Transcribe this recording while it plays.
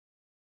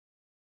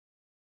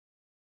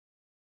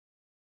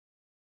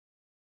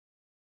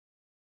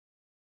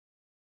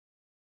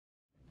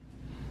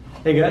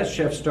Hey guys,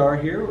 Chef Starr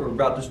here. We're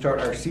about to start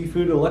our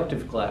seafood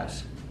elective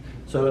class.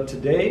 So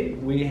today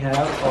we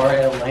have our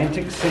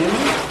Atlantic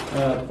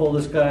salmon. Pull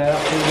this guy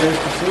out for you guys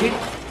to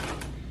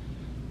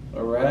see.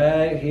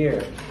 Right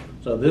here.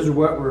 So this is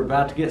what we're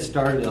about to get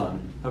started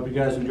on. Hope you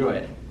guys enjoy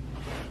it.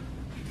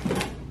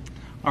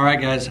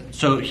 Alright guys,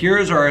 so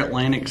here's our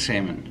Atlantic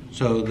salmon.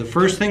 So the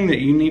first thing that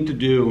you need to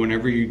do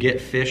whenever you get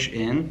fish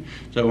in,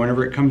 so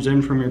whenever it comes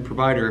in from your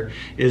provider,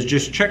 is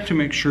just check to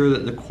make sure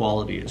that the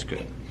quality is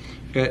good.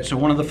 Okay, so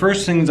one of the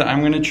first things that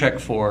I'm going to check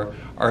for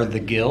are the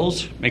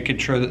gills, making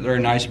sure that they're a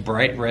nice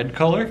bright red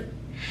color.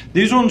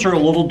 These ones are a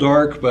little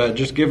dark, but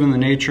just given the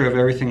nature of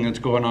everything that's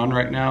going on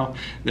right now,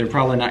 they're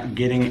probably not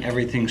getting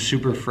everything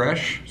super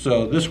fresh.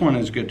 So this one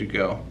is good to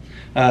go.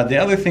 The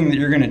other thing that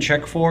you're going to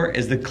check for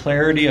is the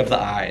clarity of the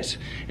eyes.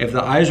 If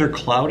the eyes are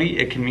cloudy,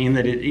 it can mean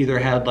that it either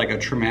had like a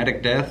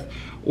traumatic death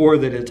or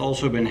that it's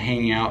also been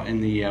hanging out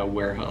in the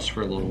warehouse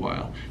for a little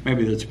while.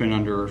 Maybe that's been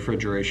under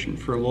refrigeration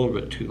for a little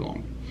bit too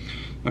long.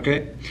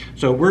 Okay,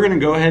 so we're going to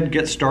go ahead and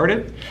get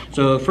started.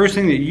 So the first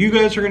thing that you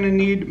guys are going to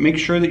need, make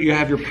sure that you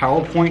have your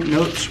PowerPoint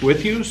notes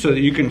with you so that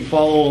you can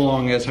follow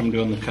along as I'm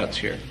doing the cuts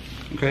here.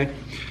 Okay,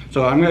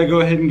 so I'm going to go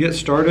ahead and get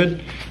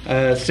started.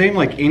 Same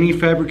like any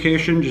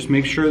fabrication, just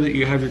make sure that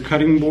you have your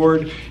cutting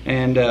board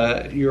and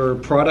your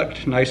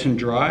product nice and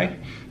dry.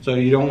 So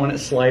you don't want it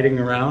sliding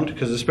around,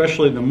 because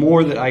especially the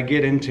more that I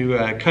get into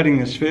cutting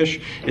this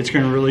fish, it's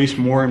going to release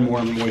more and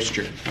more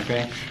moisture,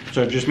 okay?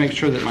 So just make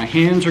sure that my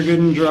hands are good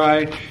and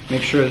dry,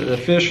 make sure that the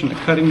fish and the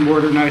cutting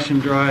board are nice and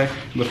dry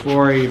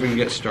before I even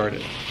get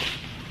started.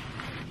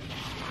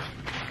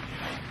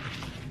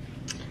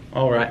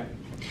 All right,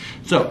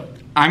 so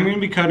I'm going to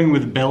be cutting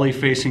with belly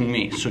facing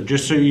me. So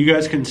just so you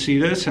guys can see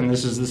this, and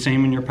this is the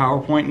same in your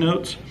PowerPoint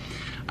notes,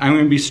 I'm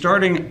going to be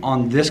starting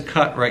on this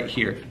cut right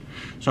here.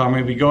 So I'm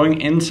going to be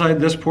going inside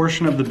this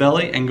portion of the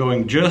belly and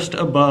going just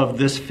above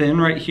this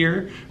fin right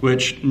here,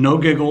 which, no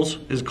giggles,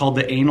 is called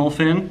the anal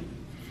fin.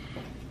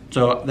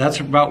 So that's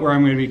about where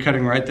I'm going to be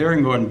cutting right there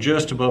and going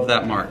just above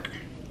that mark.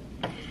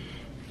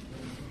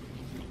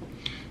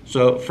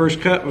 So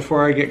first cut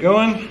before I get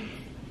going,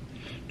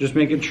 just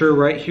making sure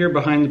right here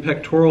behind the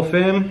pectoral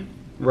fin,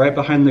 right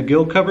behind the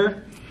gill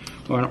cover,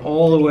 going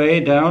all the way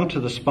down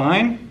to the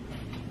spine.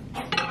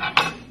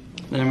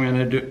 Then I'm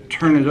going to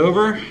turn it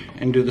over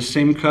and do the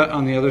same cut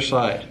on the other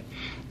side.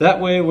 That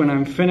way, when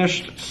I'm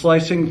finished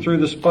slicing through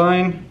the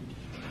spine,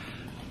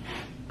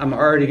 I'm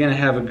already going to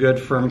have a good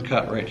firm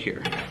cut right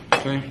here.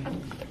 Okay.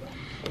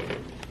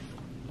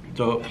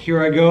 So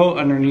here I go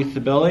underneath the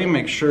belly.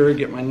 Make sure to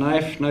get my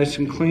knife nice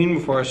and clean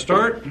before I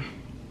start.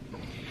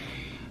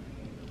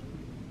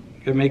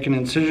 Gonna make an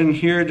incision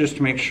here just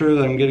to make sure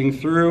that I'm getting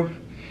through.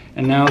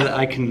 And now that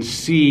I can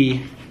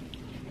see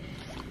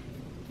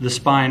the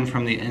spine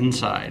from the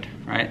inside,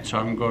 right? So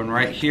I'm going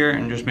right here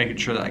and just making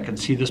sure that I can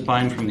see the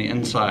spine from the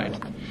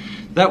inside.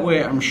 That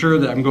way I'm sure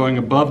that I'm going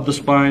above the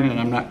spine and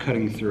I'm not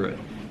cutting through it.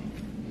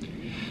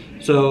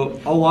 So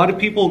a lot of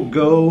people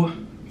go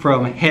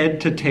from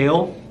head to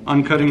tail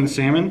on cutting the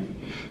salmon.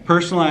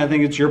 Personally, I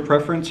think it's your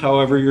preference.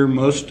 However you're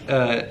most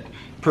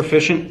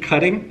proficient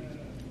cutting,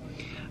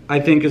 I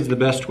think is the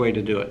best way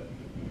to do it.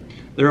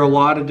 There are a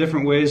lot of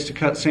different ways to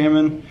cut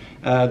salmon.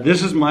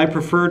 This is my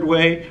preferred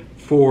way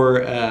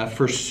for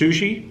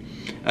sushi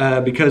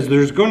because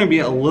there's going to be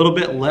a little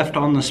bit left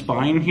on the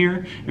spine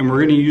here, and we're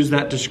going to use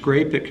that to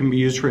scrape. It can be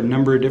used for a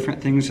number of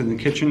different things in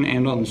the kitchen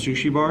and on the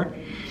sushi bar.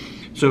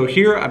 So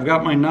here I've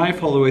got my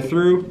knife all the way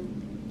through,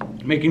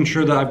 making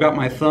sure that I've got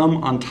my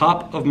thumb on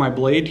top of my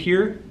blade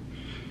here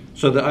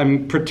so that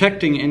I'm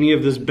protecting any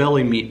of this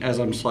belly meat as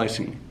I'm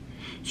slicing.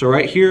 So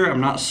right here, I'm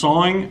not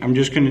sawing, I'm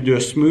just going to do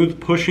a smooth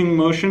pushing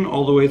motion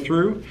all the way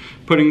through,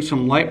 putting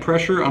some light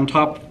pressure on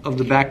top of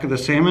the back of the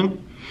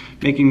salmon,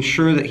 making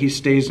sure that he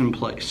stays in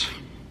place.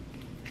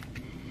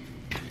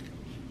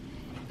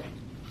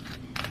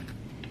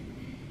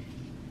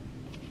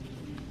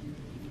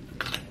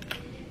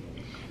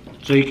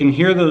 So you can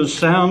hear those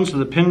sounds of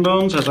the pin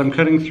bones as I'm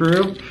cutting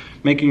through,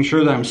 making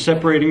sure that I'm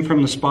separating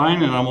from the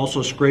spine and I'm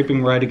also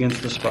scraping right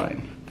against the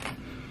spine.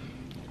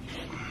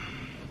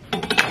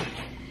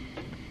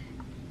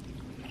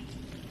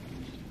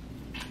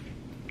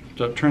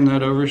 So turn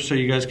that over so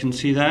you guys can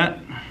see that.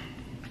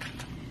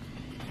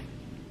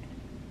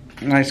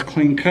 Nice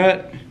clean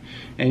cut.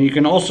 And you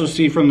can also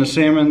see from the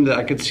salmon that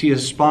I could see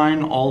his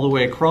spine all the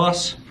way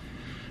across,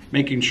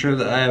 making sure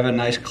that I have a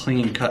nice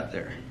clean cut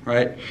there,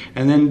 right?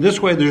 And then this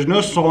way there's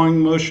no sawing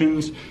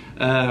motions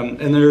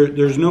and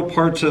there's no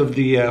parts of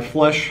the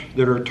flesh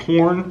that are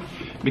torn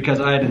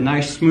because I had a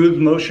nice smooth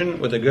motion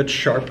with a good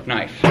sharp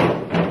knife.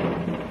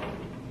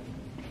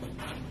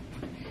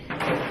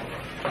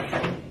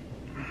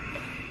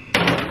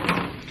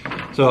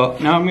 So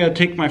now I'm going to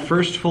take my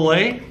first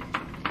fillet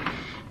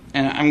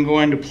and I'm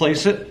going to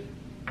place it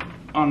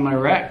on my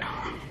rack.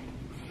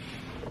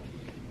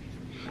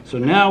 So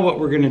now what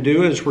we're going to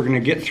do is we're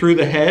going to get through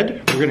the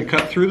head, we're going to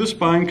cut through the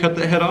spine, cut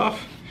the head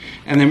off,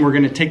 and then we're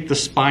going to take the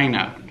spine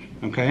out,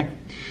 okay?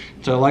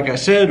 So like I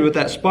said, with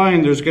that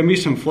spine, there's going to be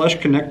some flesh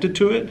connected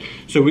to it,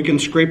 so we can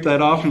scrape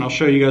that off, and I'll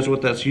show you guys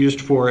what that's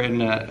used for on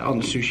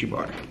the sushi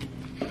bar.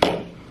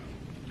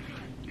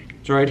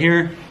 So right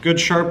here, good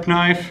sharp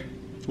knife,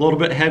 a little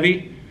bit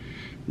heavy,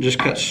 just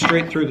cut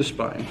straight through the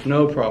spine,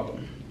 no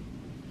problem.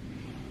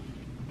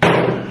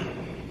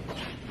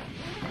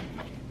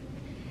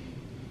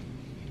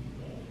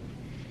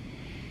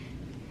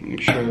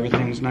 Make sure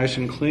everything's nice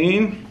and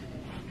clean.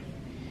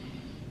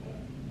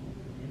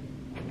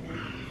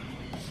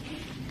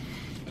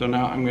 So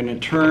now I'm going to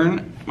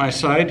turn my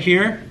side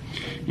here,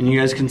 and you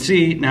guys can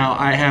see now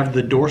I have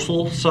the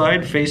dorsal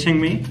side facing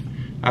me.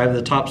 I have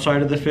the top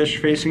side of the fish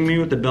facing me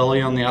with the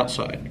belly on the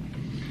outside.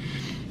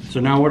 So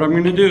now what I'm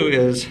going to do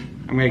is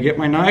I'm going to get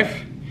my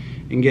knife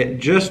and get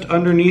just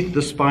underneath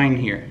the spine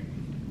here.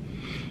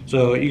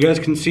 So you guys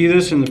can see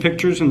this in the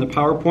pictures in the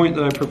PowerPoint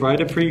that I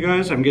provided for you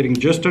guys. I'm getting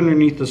just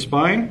underneath the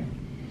spine,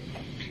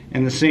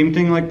 and the same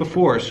thing like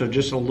before. So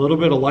just a little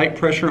bit of light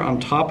pressure on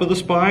top of the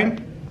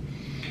spine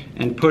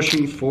and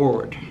pushing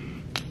forward.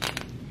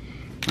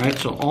 All right,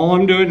 so all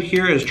I'm doing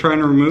here is trying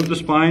to remove the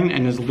spine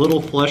and as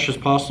little flesh as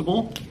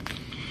possible.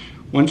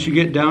 Once you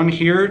get down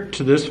here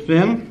to this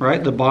fin,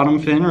 right, the bottom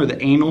fin or the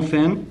anal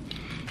fin,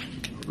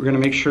 we're going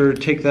to make sure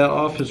to take that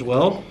off as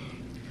well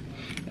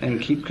and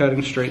keep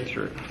cutting straight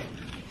through.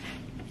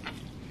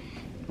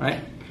 Right?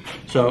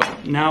 So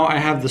now I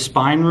have the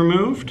spine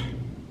removed.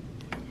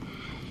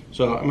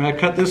 So I'm going to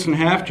cut this in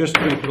half just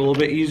to make it a little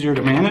bit easier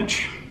to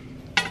manage.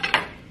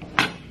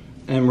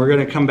 And we're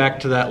going to come back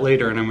to that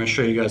later, and I'm going to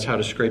show you guys how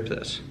to scrape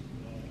this.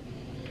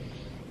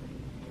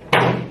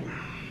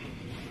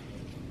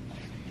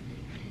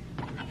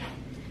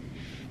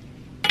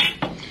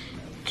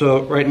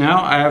 So right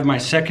now I have my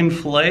second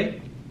fillet,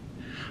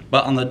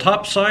 but on the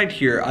top side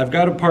here I've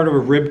got a part of a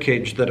rib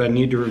cage that I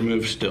need to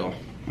remove still.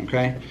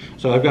 Okay,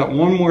 so I've got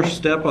one more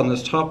step on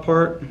this top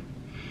part.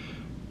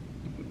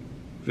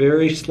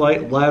 Very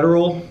slight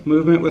lateral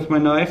movement with my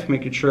knife,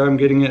 making sure I'm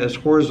getting it as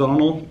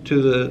horizontal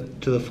to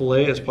the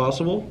fillet as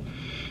possible.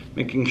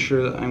 Making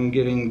sure that I'm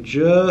getting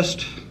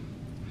just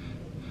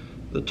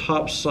the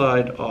top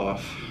side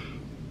off.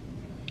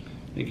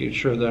 Making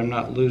sure that I'm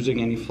not losing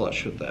any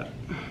flesh with that.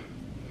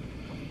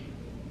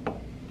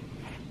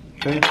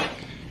 Okay,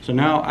 so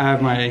now I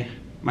have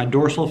my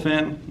dorsal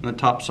fin on the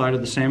top side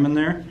of the salmon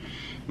there.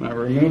 I'm going to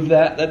remove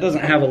that. That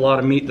doesn't have a lot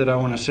of meat that I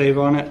want to save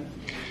on it.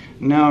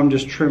 Now I'm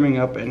just trimming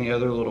up any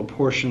other little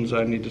portions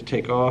I need to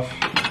take off.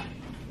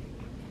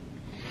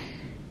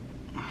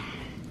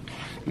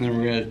 And then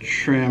we're going to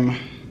trim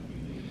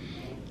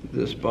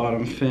this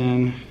bottom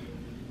fin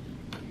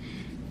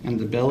and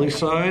the belly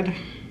side.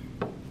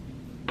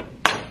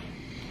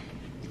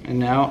 And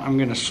now I'm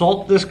going to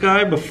salt this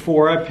guy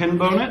before I pin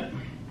bone it.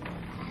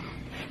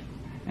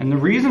 And the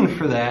reason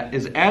for that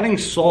is adding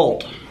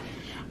salt,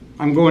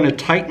 I'm going to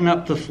tighten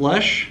up the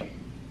flesh,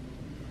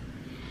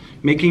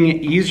 making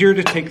it easier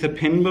to take the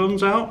pin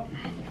bones out.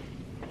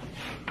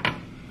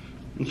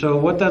 And so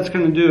what that's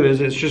going to do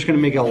is it's just going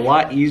to make it a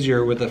lot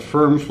easier with a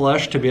firm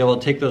flesh to be able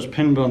to take those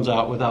pin bones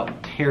out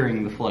without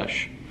tearing the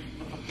flesh.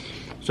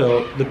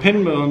 So the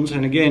pin bones,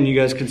 and again you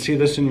guys can see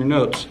this in your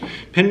notes,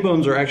 pin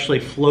bones are actually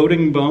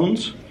floating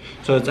bones.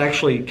 So it's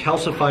actually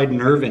calcified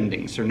nerve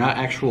endings. They're not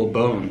actual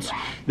bones.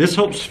 This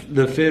helps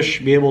the fish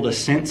be able to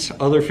sense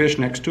other fish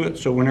next to it.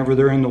 So whenever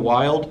they're in the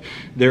wild,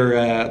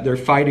 they're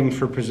fighting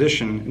for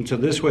position. And so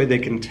this way they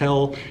can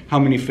tell how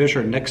many fish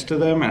are next to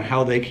them and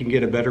how they can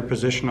get a better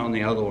position on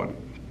the other one.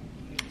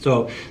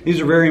 So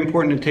these are very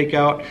important to take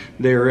out.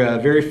 They're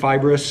very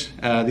fibrous.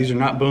 These are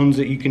not bones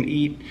that you can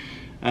eat.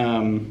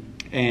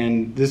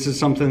 And this is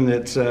something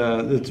that's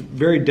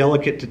very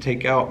delicate to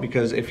take out,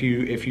 because if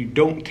you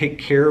don't take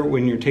care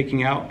when you're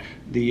taking out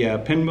the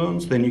pin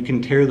bones, then you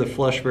can tear the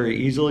flesh very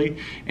easily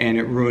and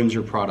it ruins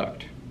your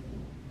product.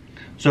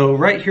 So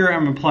right here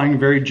I'm applying a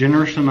very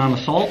generous amount of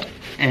salt,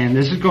 and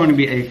this is going to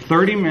be a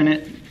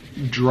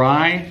 30-minute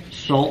dry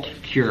salt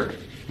cure.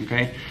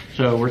 Okay,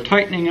 so we're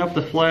tightening up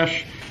the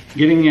flesh,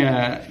 getting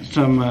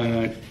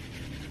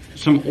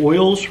some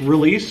oils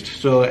released.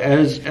 So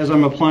as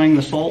I'm applying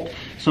the salt,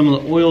 some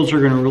of the oils are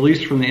going to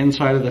release from the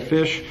inside of the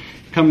fish,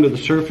 come to the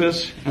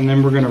surface, and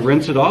then we're going to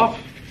rinse it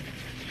off.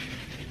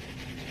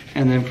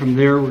 And then from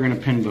there, we're going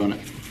to pin bone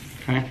it.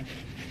 Okay.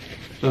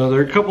 So there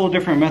are a couple of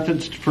different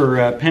methods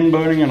for pin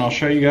boning, and I'll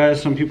show you guys.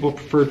 Some people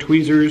prefer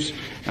tweezers.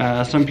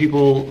 Some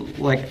people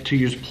like to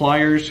use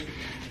pliers.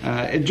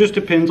 It just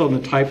depends on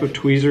the type of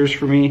tweezers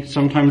for me.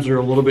 Sometimes they're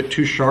a little bit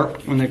too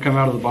sharp when they come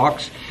out of the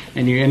box,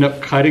 and you end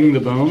up cutting the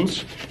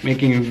bones,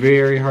 making it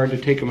very hard to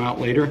take them out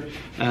later.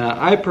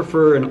 I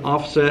prefer an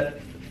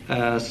offset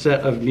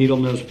set of needle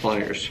nose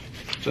pliers.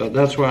 So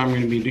that's what I'm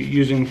going to be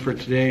using for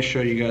today,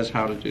 show you guys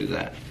how to do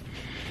that.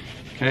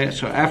 Okay,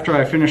 so after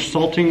I finish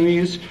salting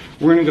these,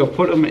 we're going to go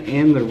put them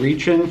in the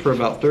reach-in for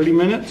about 30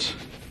 minutes.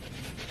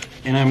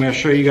 And I'm going to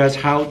show you guys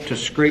how to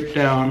scrape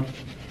down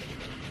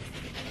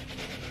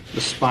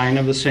the spine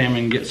of the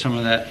salmon, get some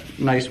of that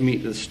nice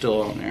meat that's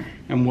still on there,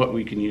 and what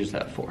we can use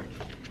that for.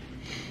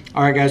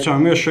 All right guys, so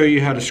I'm going to show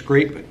you how to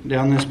scrape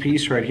down this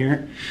piece right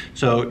here.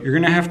 So you're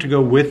going to have to go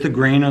with the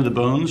grain of the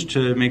bones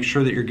to make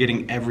sure that you're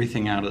getting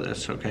everything out of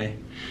this, okay?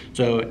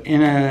 So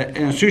in a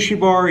sushi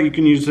bar, you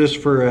can use this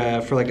for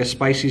like a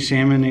spicy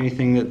salmon,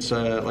 anything that's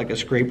like a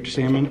scraped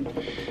salmon.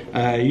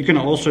 You can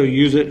also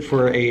use it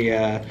for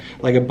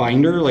like a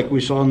binder, like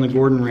we saw in the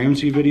Gordon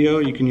Ramsay video.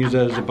 You can use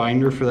that as a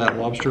binder for that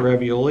lobster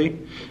ravioli.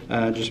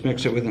 Just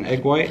mix it with an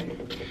egg white.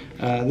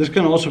 This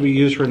can also be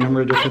used for a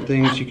number of different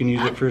things. You can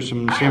use it for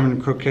some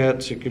salmon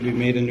croquettes. It could be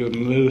made into a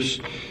mousse.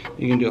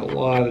 You can do a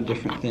lot of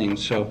different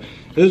things. So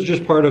this is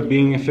just part of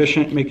being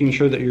efficient, making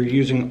sure that you're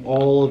using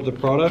all of the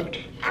product,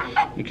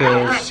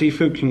 because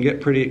seafood can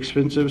get pretty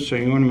expensive, so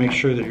you want to make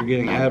sure that you're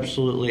getting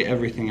absolutely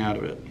everything out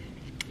of it.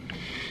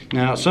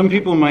 Now, some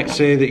people might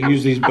say that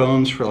use these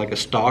bones for like a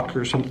stock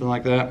or something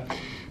like that.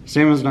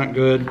 Salmon's not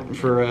good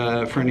for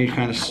any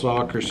kind of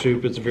stock or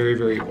soup. It's very,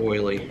 very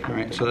oily,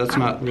 right? So that's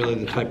not really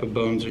the type of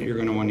bones that you're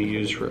going to want to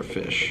use for a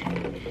fish.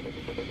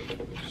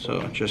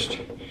 So just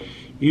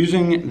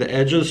using the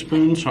edge of the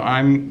spoon, so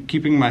I'm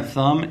keeping my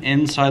thumb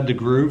inside the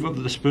groove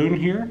of the spoon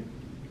here.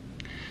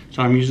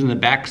 So I'm using the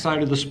back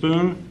side of the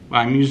spoon, but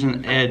I'm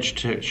using the edge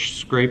to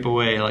scrape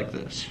away like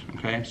this,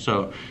 okay?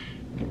 So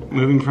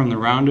moving from the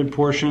rounded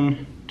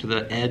portion to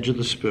the edge of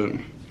the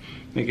spoon,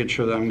 making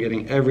sure that I'm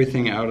getting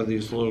everything out of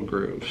these little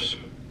grooves.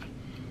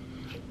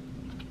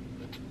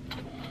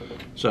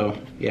 So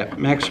yeah,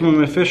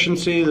 maximum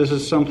efficiency. This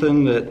is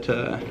something that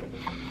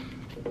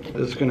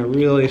is going to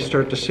really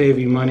start to save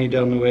you money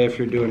down the way if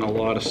you're doing a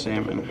lot of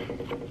salmon.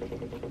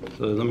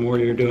 So the more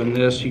you're doing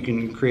this, you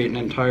can create an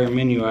entire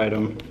menu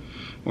item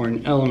or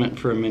an element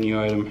for a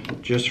menu item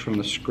just from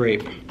the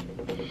scrape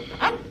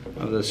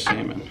of this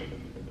salmon.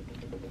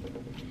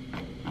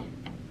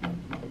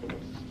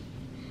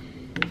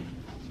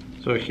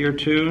 So here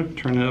too,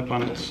 turn it up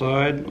on its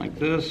side like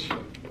this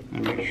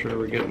and make sure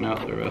we're getting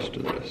out the rest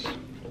of this.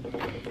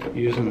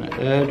 Using the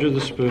edge of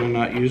the spoon,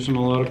 not using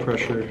a lot of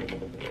pressure,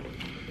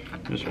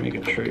 just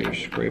making sure you're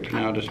scraping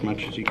out as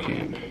much as you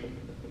can.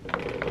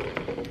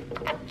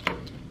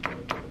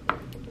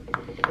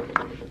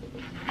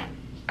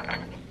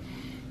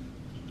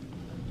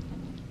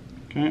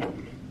 Okay.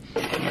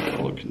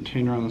 A little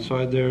container on the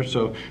side there.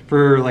 So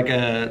for like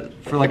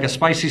a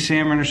spicy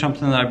salmon or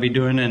something that I'd be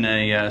doing in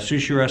a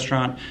sushi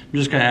restaurant, I'm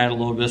just gonna add a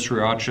little bit of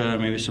sriracha,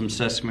 maybe some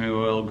sesame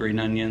oil, green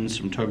onions,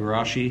 some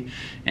togarashi,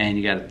 and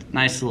you got a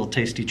nice little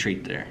tasty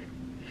treat there.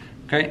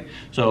 Okay,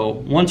 so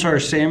once our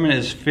salmon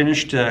is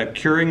finished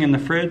curing in the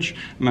fridge,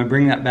 I'm gonna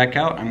bring that back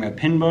out. I'm gonna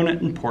pin bone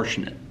it and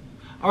portion it.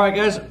 All right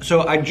guys,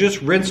 so I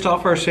just rinsed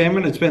off our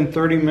salmon. It's been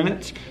 30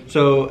 minutes,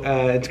 so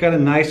it's got a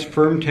nice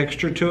firm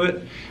texture to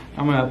it.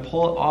 I'm gonna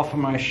pull it off of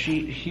my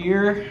sheet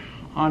here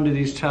onto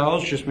these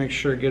towels, just make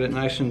sure to get it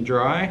nice and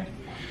dry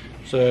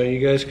so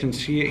you guys can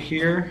see it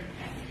here.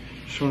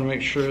 Just wanna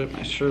make sure that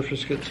my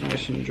surface gets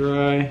nice and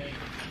dry.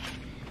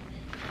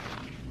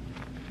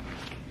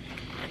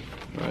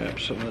 Dry up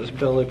some of this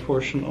belly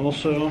portion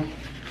also.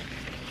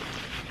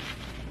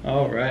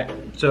 All right,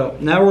 so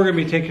now we're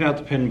gonna be taking out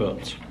the pin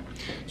bones.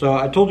 So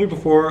I told you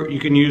before, you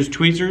can use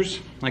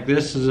tweezers, like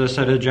this is a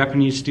set of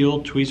Japanese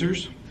steel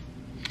tweezers.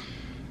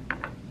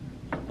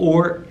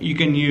 Or you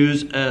can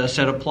use a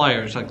set of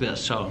pliers like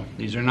this. So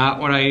these are not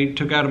what I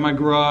took out of my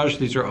garage.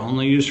 These are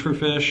only used for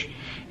fish.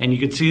 And you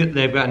can see that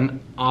they've got an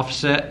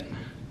offset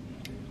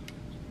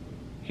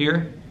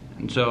here.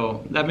 And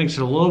so that makes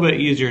it a little bit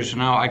easier. So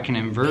now I can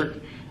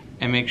invert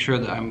and make sure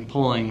that I'm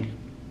pulling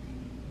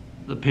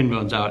the pin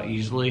bones out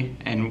easily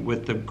and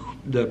with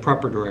the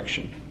proper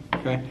direction,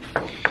 okay?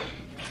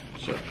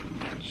 So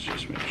let's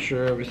just make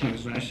sure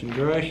everything's nice and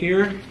dry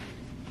here.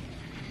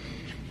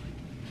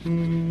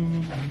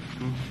 Move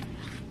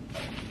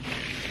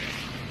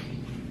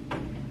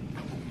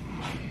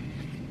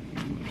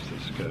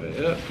this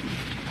guy up.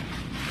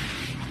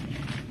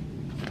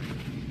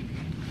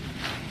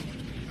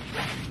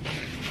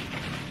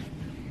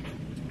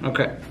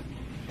 Okay,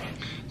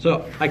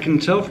 so I can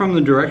tell from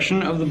the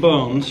direction of the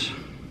bones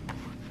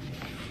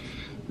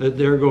that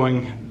they're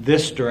going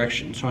this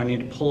direction, so I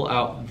need to pull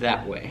out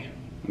that way,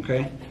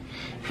 okay?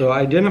 So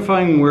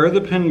identifying where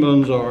the pin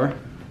bones are,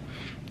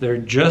 they're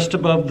just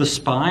above the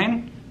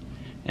spine,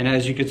 and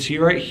as you can see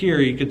right here,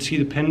 you can see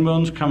the pin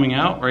bones coming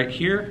out right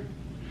here.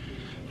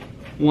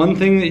 One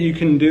thing that you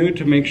can do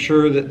to make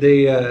sure that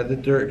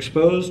they're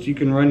exposed, you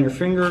can run your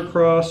finger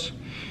across.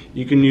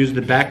 You can use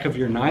the back of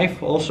your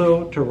knife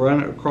also to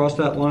run it across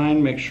that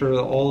line, make sure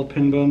that all the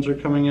pin bones are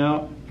coming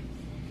out.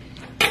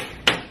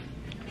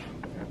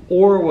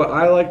 Or what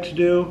I like to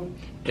do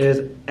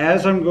is,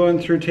 as I'm going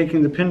through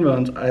taking the pin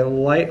bones, I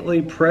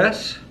lightly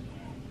press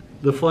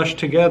the flesh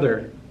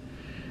together,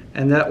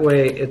 and that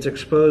way it's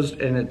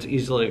exposed and it's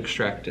easily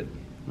extracted,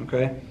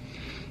 okay?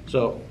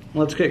 So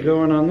let's get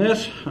going on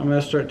this. I'm gonna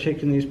start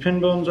taking these pin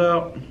bones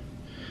out.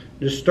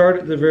 Just start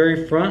at the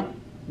very front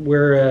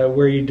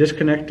where you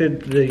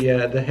disconnected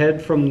the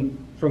head from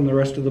the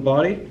rest of the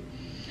body.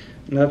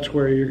 And that's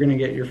where you're gonna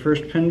get your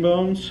first pin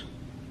bones.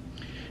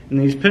 And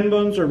these pin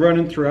bones are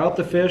running throughout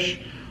the fish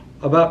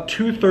about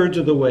 2/3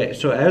 of the way.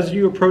 So as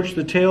you approach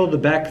the tail, the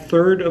back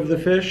third of the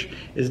fish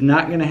is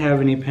not going to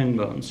have any pin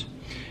bones.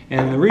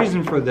 And the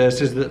reason for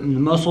this is that the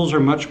muscles are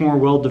much more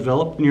well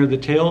developed near the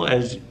tail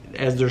as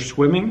they're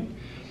swimming.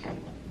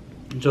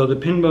 So the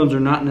pin bones are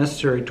not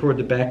necessary toward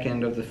the back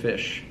end of the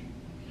fish.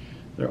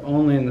 They're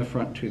only in the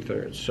front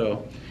 2/3.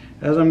 So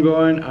as I'm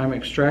going, I'm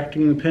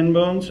extracting the pin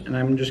bones and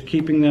I'm just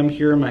keeping them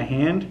here in my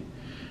hand.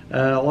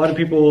 A lot of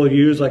people will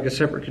use like a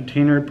separate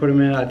container to put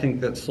them in. I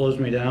think that slows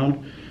me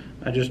down.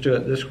 I just do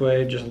it this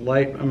way, just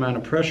light amount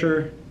of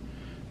pressure,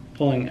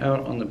 pulling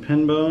out on the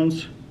pin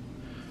bones.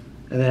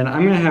 And then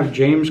I'm gonna have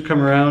James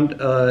come around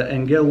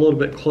and get a little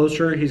bit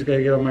closer. He's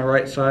gonna get on my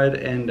right side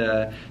and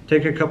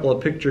take a couple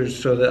of pictures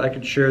so that I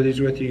could share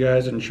these with you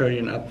guys and show you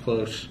an up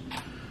close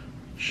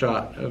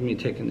shot of me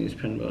taking these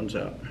pin bones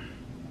out.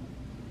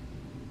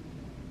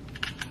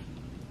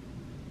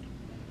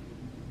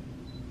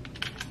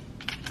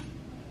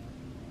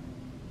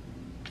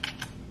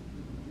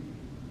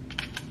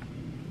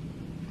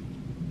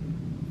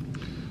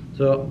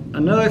 So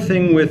another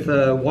thing with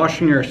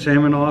washing your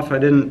salmon off, I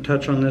didn't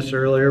touch on this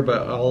earlier,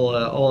 but I'll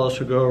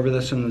also go over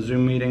this in the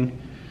Zoom meeting,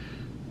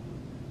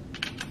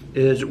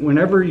 is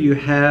whenever you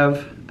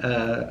have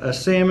a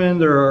salmon,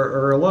 there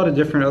are a lot of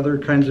different other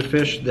kinds of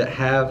fish that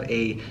have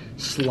a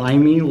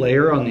slimy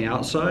layer on the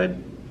outside.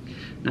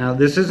 Now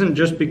this isn't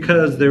just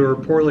because they were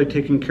poorly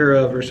taken care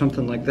of or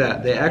something like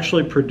that. They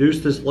actually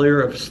produce this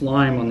layer of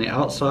slime on the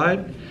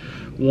outside.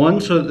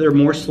 One, so that they're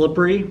more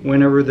slippery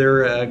whenever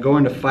they're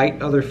going to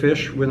fight other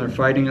fish when they're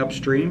fighting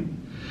upstream,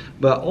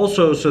 but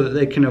also so that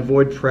they can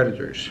avoid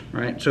predators,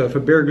 right? So if a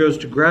bear goes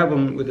to grab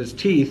them with his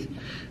teeth,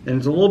 then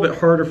it's a little bit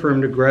harder for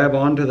him to grab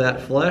onto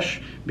that flesh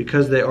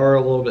because they are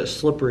a little bit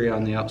slippery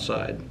on the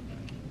outside.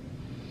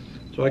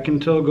 So I can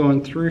tell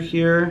going through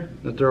here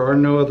that there are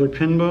no other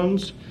pin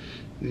bones.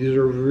 These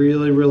are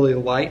really, really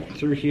light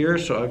through here,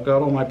 so I've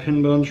got all my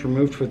pin bones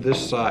removed for this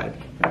side.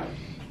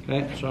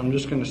 Okay, so I'm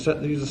just going to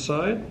set these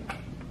aside.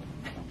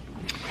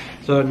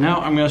 So now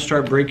I'm going to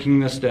start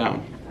breaking this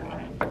down.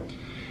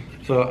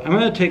 So I'm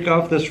going to take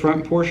off this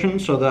front portion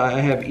so that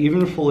I have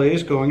even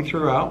fillets going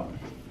throughout.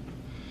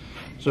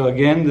 So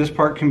again, this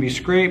part can be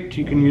scraped.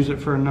 You can use it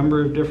for a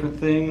number of different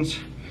things.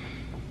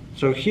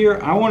 So here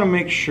I want to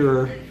make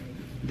sure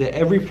that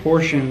every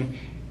portion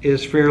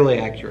is fairly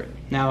accurate.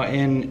 Now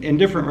in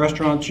different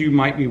restaurants you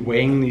might be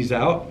weighing these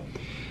out.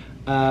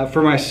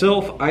 For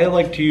myself, I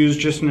like to use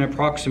just an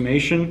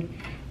approximation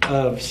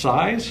of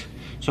size.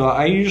 So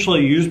I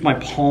usually use my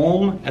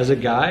palm as a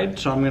guide.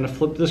 So I'm going to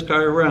flip this guy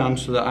around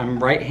so that I'm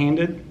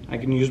right-handed. I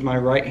can use my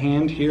right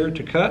hand here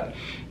to cut,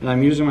 and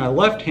I'm using my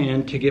left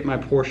hand to get my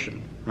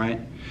portion, right?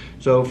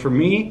 So for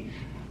me,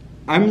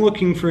 I'm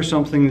looking for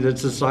something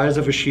that's the size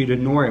of a sheet of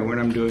nori when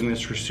I'm doing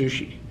this for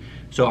sushi.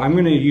 So I'm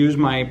going to use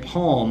my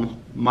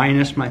palm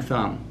minus my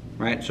thumb,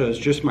 right? So it's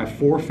just my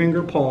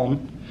 4-finger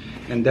palm,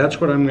 and that's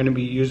what I'm going to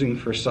be using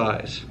for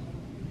size.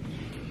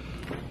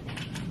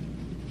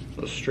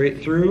 So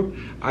straight through.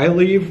 I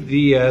leave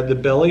the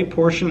belly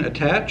portion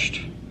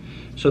attached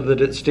so that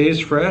it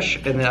stays fresh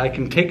and that I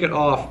can take it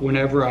off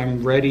whenever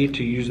I'm ready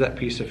to use that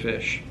piece of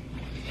fish.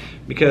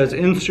 Because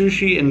in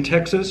sushi in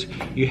Texas,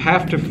 you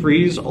have to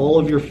freeze all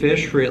of your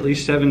fish for at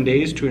least 7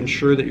 days to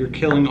ensure that you're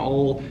killing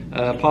all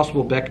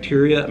possible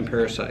bacteria and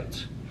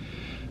parasites.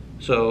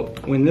 So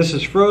when this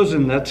is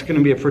frozen, that's going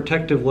to be a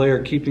protective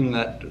layer keeping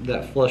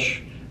that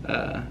flesh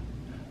a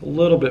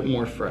little bit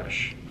more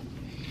fresh.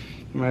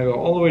 I'm going to go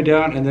all the way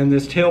down, and then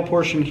this tail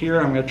portion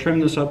here, I'm going to trim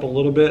this up a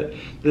little bit.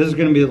 This is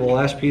going to be the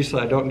last piece that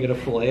I don't get a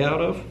fillet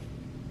out of.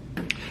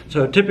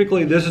 So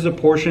typically this is a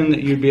portion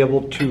that you'd be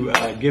able to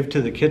give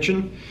to the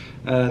kitchen.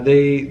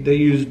 They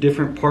use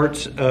different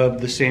parts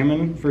of the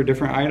salmon for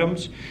different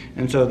items,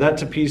 and so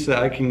that's a piece that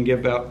I can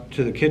give out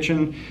to the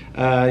kitchen.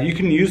 You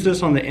can use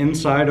this on the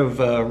inside of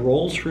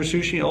rolls for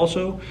sushi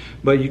also,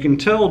 but you can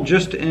tell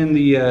just in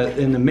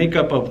the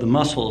makeup of the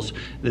muscles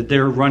that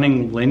they're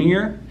running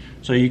linear.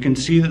 So you can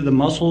see that the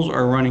muscles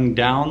are running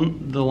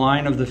down the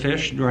line of the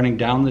fish, running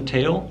down the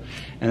tail,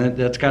 and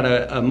that's got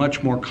a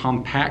much more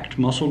compact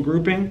muscle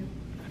grouping.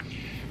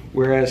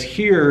 Whereas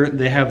here,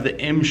 they have the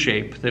M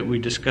shape that we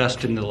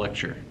discussed in the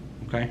lecture,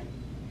 okay?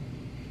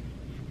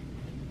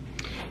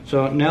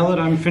 So now that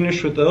I'm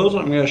finished with those,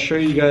 I'm gonna show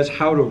you guys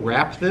how to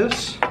wrap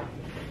this.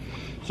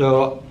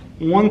 So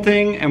one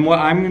thing, and what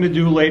I'm gonna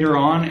do later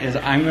on, is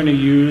I'm gonna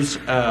use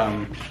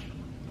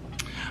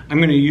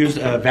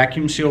a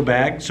vacuum seal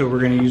bag. So we're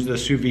gonna use the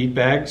sous vide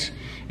bags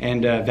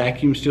and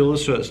vacuum seal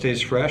this so it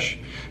stays fresh.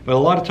 But a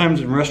lot of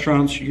times in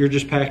restaurants, you're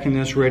just packing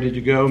this ready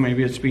to go.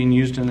 Maybe it's being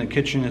used in the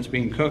kitchen, it's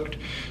being cooked.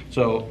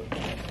 So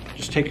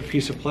just take a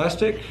piece of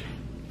plastic.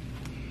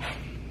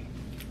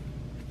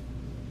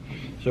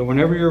 So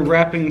whenever you're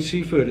wrapping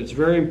seafood, it's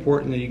very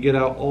important that you get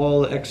out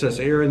all the excess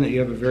air and that you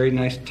have a very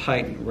nice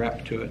tight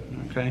wrap to it,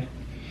 okay?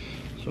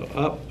 So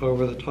up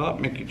over the top,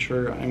 making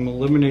sure I'm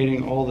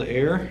eliminating all the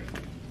air.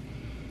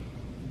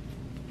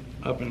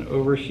 Up and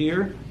over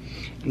here.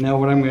 And now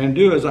what I'm going to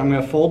do is I'm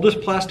going to fold this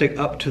plastic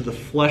up to the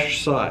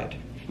flesh side,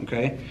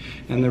 okay?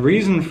 And the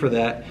reason for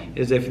that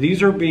is if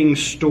these are being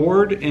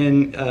stored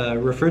in a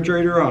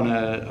refrigerator on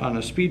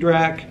a speed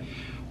rack,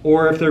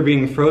 or if they're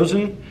being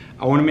frozen,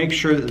 I want to make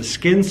sure that the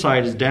skin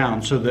side is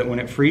down so that when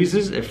it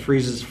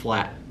freezes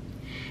flat.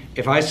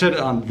 If I set it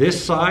on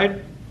this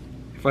side,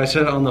 if I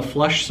set it on the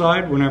flesh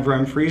side whenever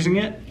I'm freezing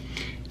it,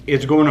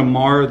 it's going to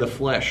mar the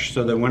flesh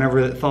so that whenever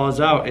it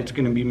thaws out, it's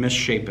going to be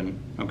misshapen,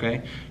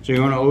 okay? So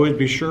you want to always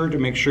be sure to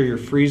make sure you're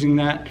freezing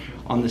that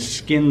on the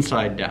skin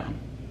side down,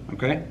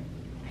 okay?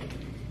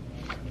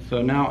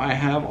 So now I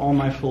have all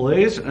my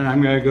fillets, and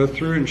I'm going to go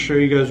through and show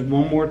you guys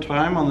one more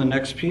time on the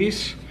next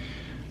piece.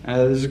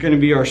 This is going to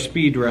be our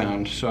speed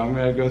round. So I'm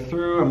going to go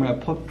through, I'm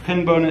going to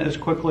pin bone it as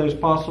quickly as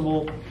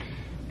possible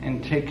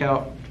and take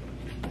out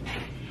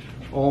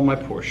all my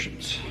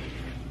portions.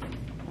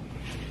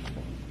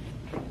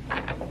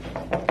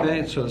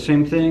 Okay, so the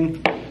same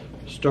thing,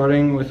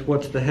 starting with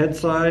what's the head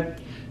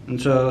side.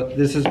 And so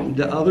this is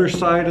the other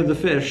side of the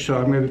fish, so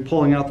I'm going to be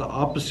pulling out the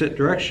opposite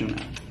direction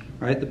now,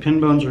 right? The pin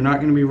bones are not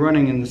going to be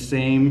running in the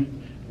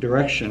same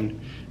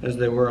direction as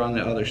they were on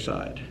the other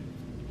side.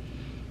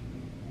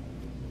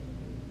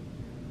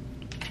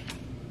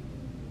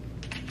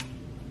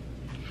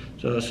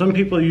 So some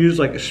people use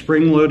like a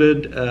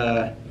spring-loaded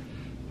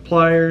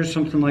pliers,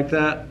 something like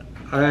that.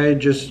 I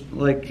just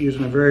like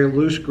using a very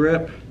loose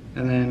grip,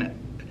 and then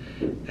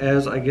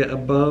as I get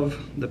above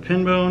the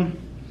pin bone,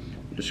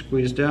 just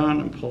squeeze down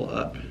and pull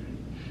up,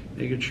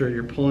 making sure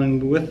you're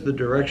pulling with the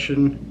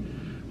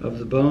direction of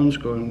the bones,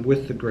 going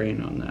with the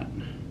grain on that.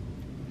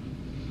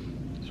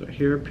 So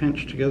here,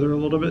 pinch together a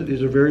little bit.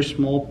 These are very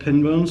small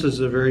pin bones. This is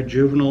a very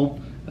juvenile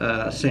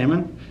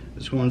salmon.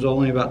 This one's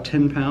only about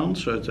 10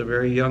 pounds, so it's a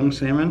very young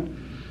salmon.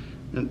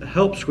 And it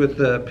helps with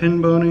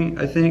pin boning,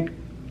 I think,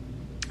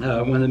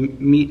 when the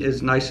meat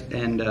is nice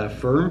and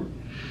firm.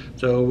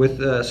 So with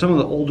some of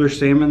the older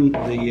salmon,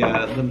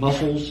 the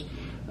muscles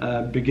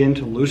begin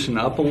to loosen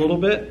up a little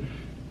bit,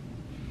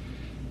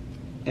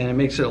 and it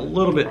makes it a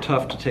little bit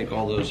tough to take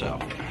all those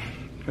out.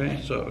 Okay,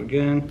 so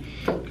again,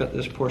 cut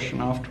this portion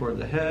off toward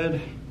the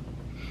head.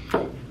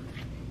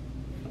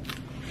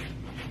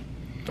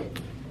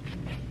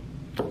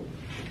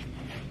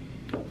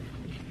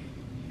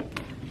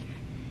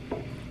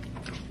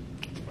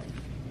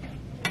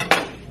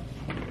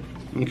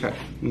 Okay,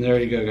 and there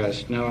you go,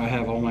 guys. Now I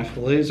have all my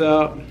fillets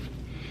out.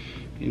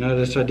 You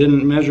notice I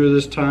didn't measure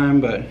this time,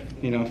 but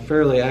you know,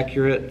 fairly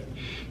accurate,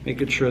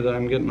 making sure that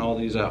I'm getting all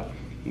these out,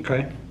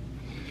 okay?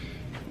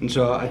 And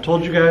so I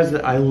told you guys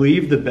that I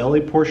leave the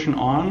belly portion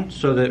on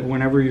so that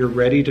whenever you're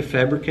ready to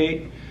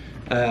fabricate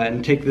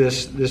and take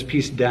this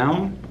piece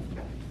down,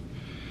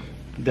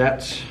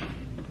 that's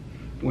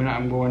when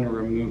I'm going to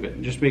remove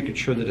it, just making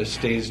sure that it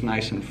stays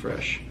nice and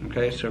fresh,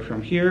 okay? So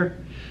from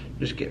here,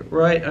 just get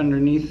right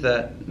underneath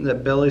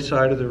that belly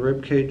side of the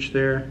rib cage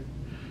there,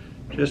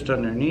 just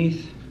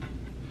underneath,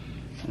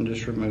 and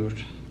just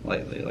removed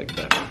lightly like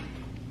that.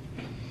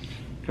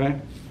 Okay?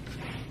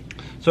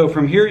 So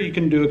from here you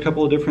can do a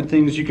couple of different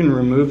things. You can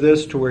remove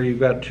this to where you've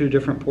got two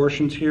different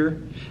portions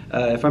here.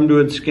 If I'm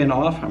doing skin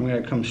off, I'm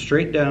going to come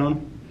straight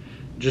down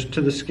just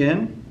to the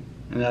skin,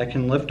 and I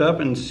can lift up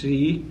and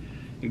see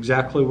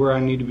exactly where I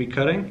need to be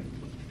cutting.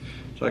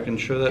 So I can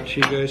show that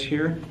to you guys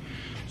here.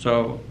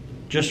 So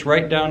just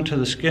right down to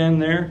the skin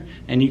there,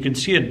 and you can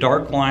see a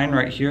dark line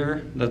right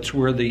here. That's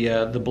where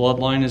the blood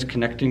line is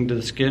connecting to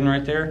the skin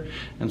right there,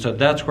 and so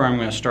that's where I'm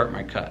going to start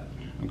my cut.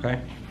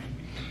 Okay.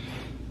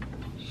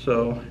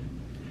 So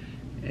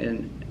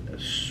in a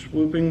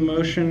swooping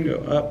motion, go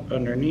up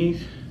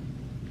underneath,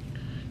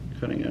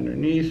 cutting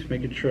underneath,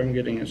 making sure I'm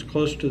getting as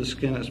close to the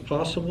skin as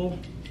possible,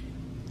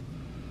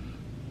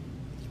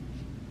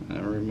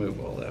 and remove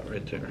all that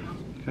right there.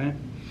 Okay.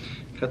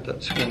 Cut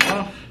that skin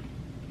off.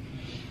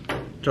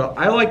 So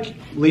I like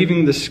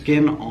leaving the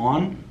skin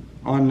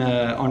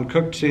on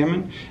cooked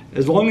salmon.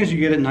 As long as you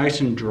get it nice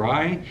and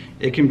dry,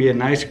 it can be a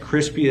nice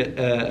crispy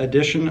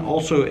addition.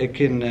 Also, it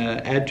can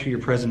add to your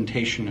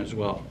presentation as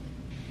well.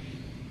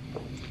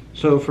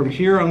 So from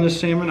here on this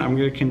salmon, I'm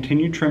going to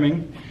continue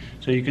trimming.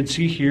 So you can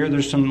see here,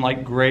 there's some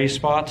like gray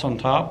spots on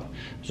top.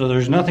 So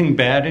there's nothing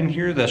bad in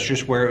here. That's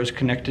just where it was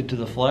connected to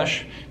the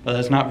flesh, but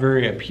that's not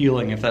very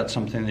appealing if that's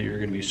something that you're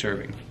going to be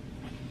serving.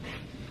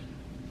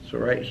 So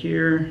right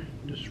here,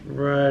 just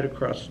right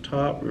across the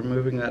top,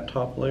 removing that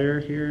top layer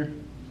here.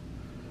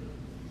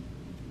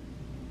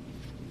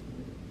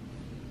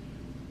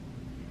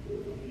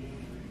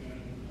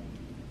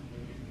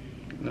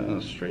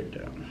 Straight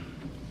down.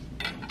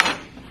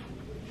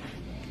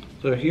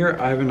 So here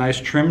I have a nice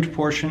trimmed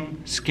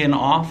portion, skin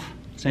off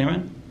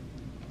salmon.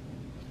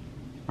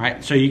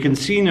 Right, so you can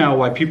see now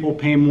why people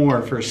pay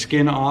more for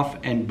skin off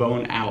and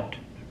bone out.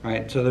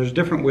 right? So there's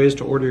different ways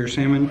to order your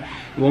salmon.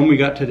 The one we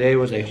got today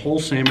was a whole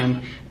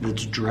salmon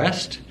that's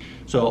dressed.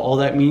 So all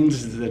that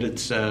means is that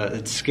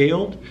it's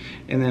scaled,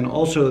 and then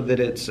also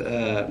that it's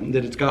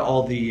got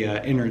all the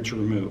innards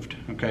removed.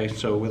 Okay,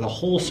 so with a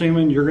whole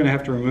salmon, you're going to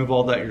have to remove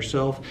all that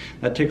yourself.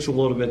 That takes a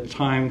little bit of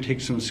time,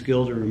 takes some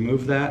skill to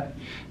remove that.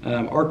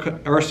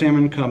 Our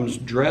salmon comes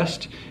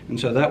dressed, and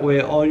so that way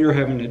all you're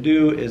having to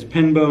do is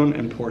pin bone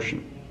and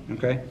portion.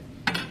 Okay,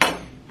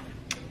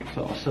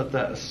 so I'll set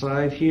that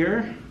aside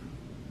here.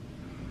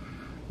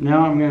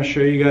 Now I'm going to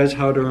show you guys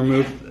how to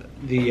remove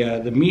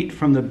the meat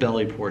from the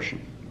belly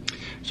portion.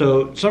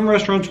 So some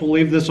restaurants will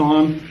leave this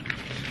on.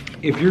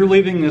 If you're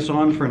leaving this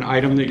on for an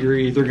item that you're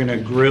either going to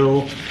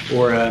grill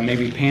or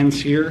maybe pan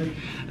sear,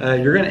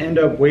 you're going to end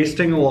up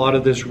wasting a lot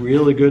of this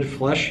really good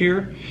flesh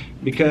here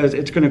because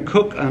it's going to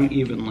cook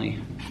unevenly.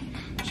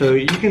 So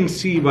you can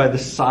see by the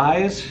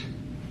size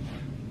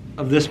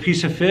of this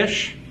piece of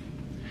fish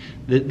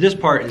that this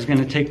part is going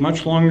to take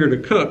much longer to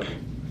cook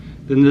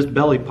than this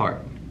belly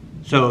part.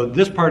 So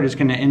this part is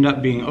going to end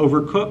up being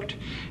overcooked,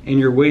 and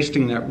you're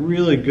wasting that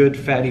really good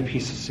fatty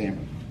piece of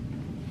salmon.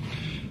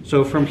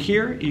 So from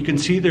here, you can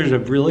see there's a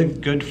really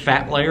good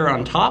fat layer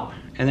on top,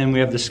 and then we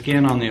have the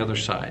skin on the other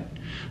side.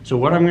 So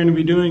what I'm going to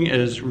be doing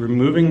is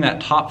removing that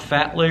top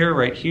fat layer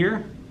right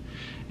here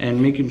and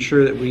making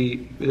sure that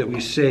we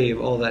save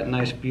all that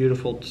nice,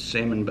 beautiful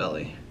salmon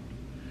belly.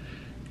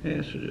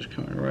 Okay, so just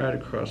coming right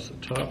across the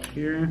top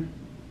here.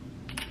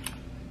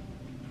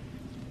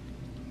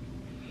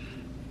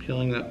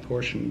 Peeling that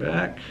portion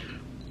back.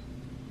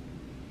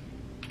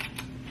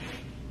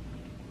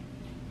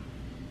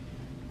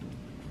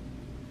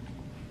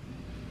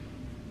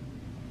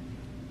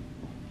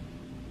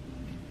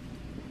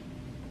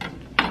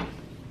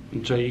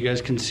 And so you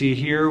guys can see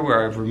here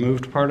where I've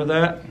removed part of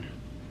that.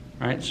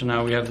 All right, so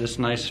now we have this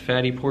nice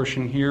fatty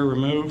portion here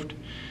removed,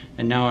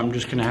 and now I'm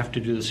just gonna have to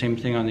do the same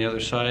thing on the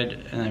other side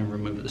and then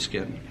remove the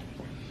skin.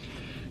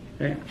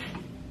 Okay,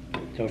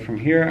 so from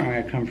here I'm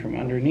gonna come from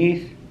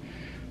underneath,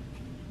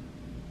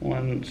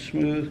 one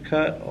smooth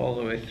cut all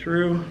the way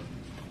through.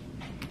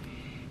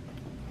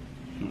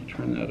 I'll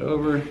turn that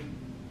over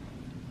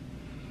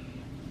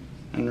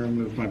and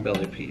remove my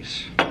belly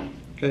piece.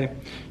 Okay,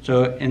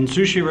 so in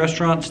sushi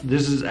restaurants,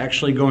 this is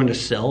actually going to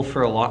sell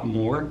for a lot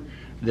more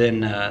than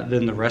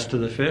the rest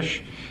of the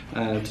fish.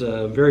 It's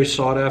very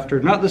sought after.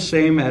 Not the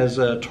same as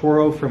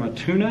toro from a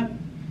tuna,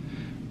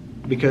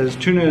 because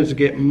tunas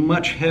get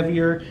much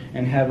heavier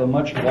and have a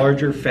much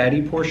larger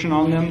fatty portion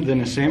on them than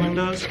a salmon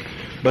does,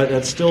 but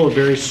that's still a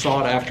very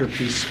sought after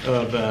piece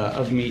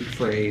of meat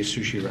for a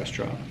sushi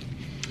restaurant.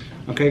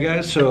 Okay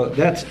guys, so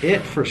that's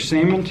it for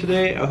salmon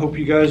today. I hope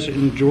you guys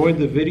enjoyed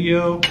the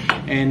video,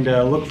 and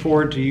look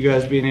forward to you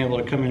guys being able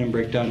to come in and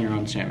break down your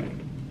own salmon.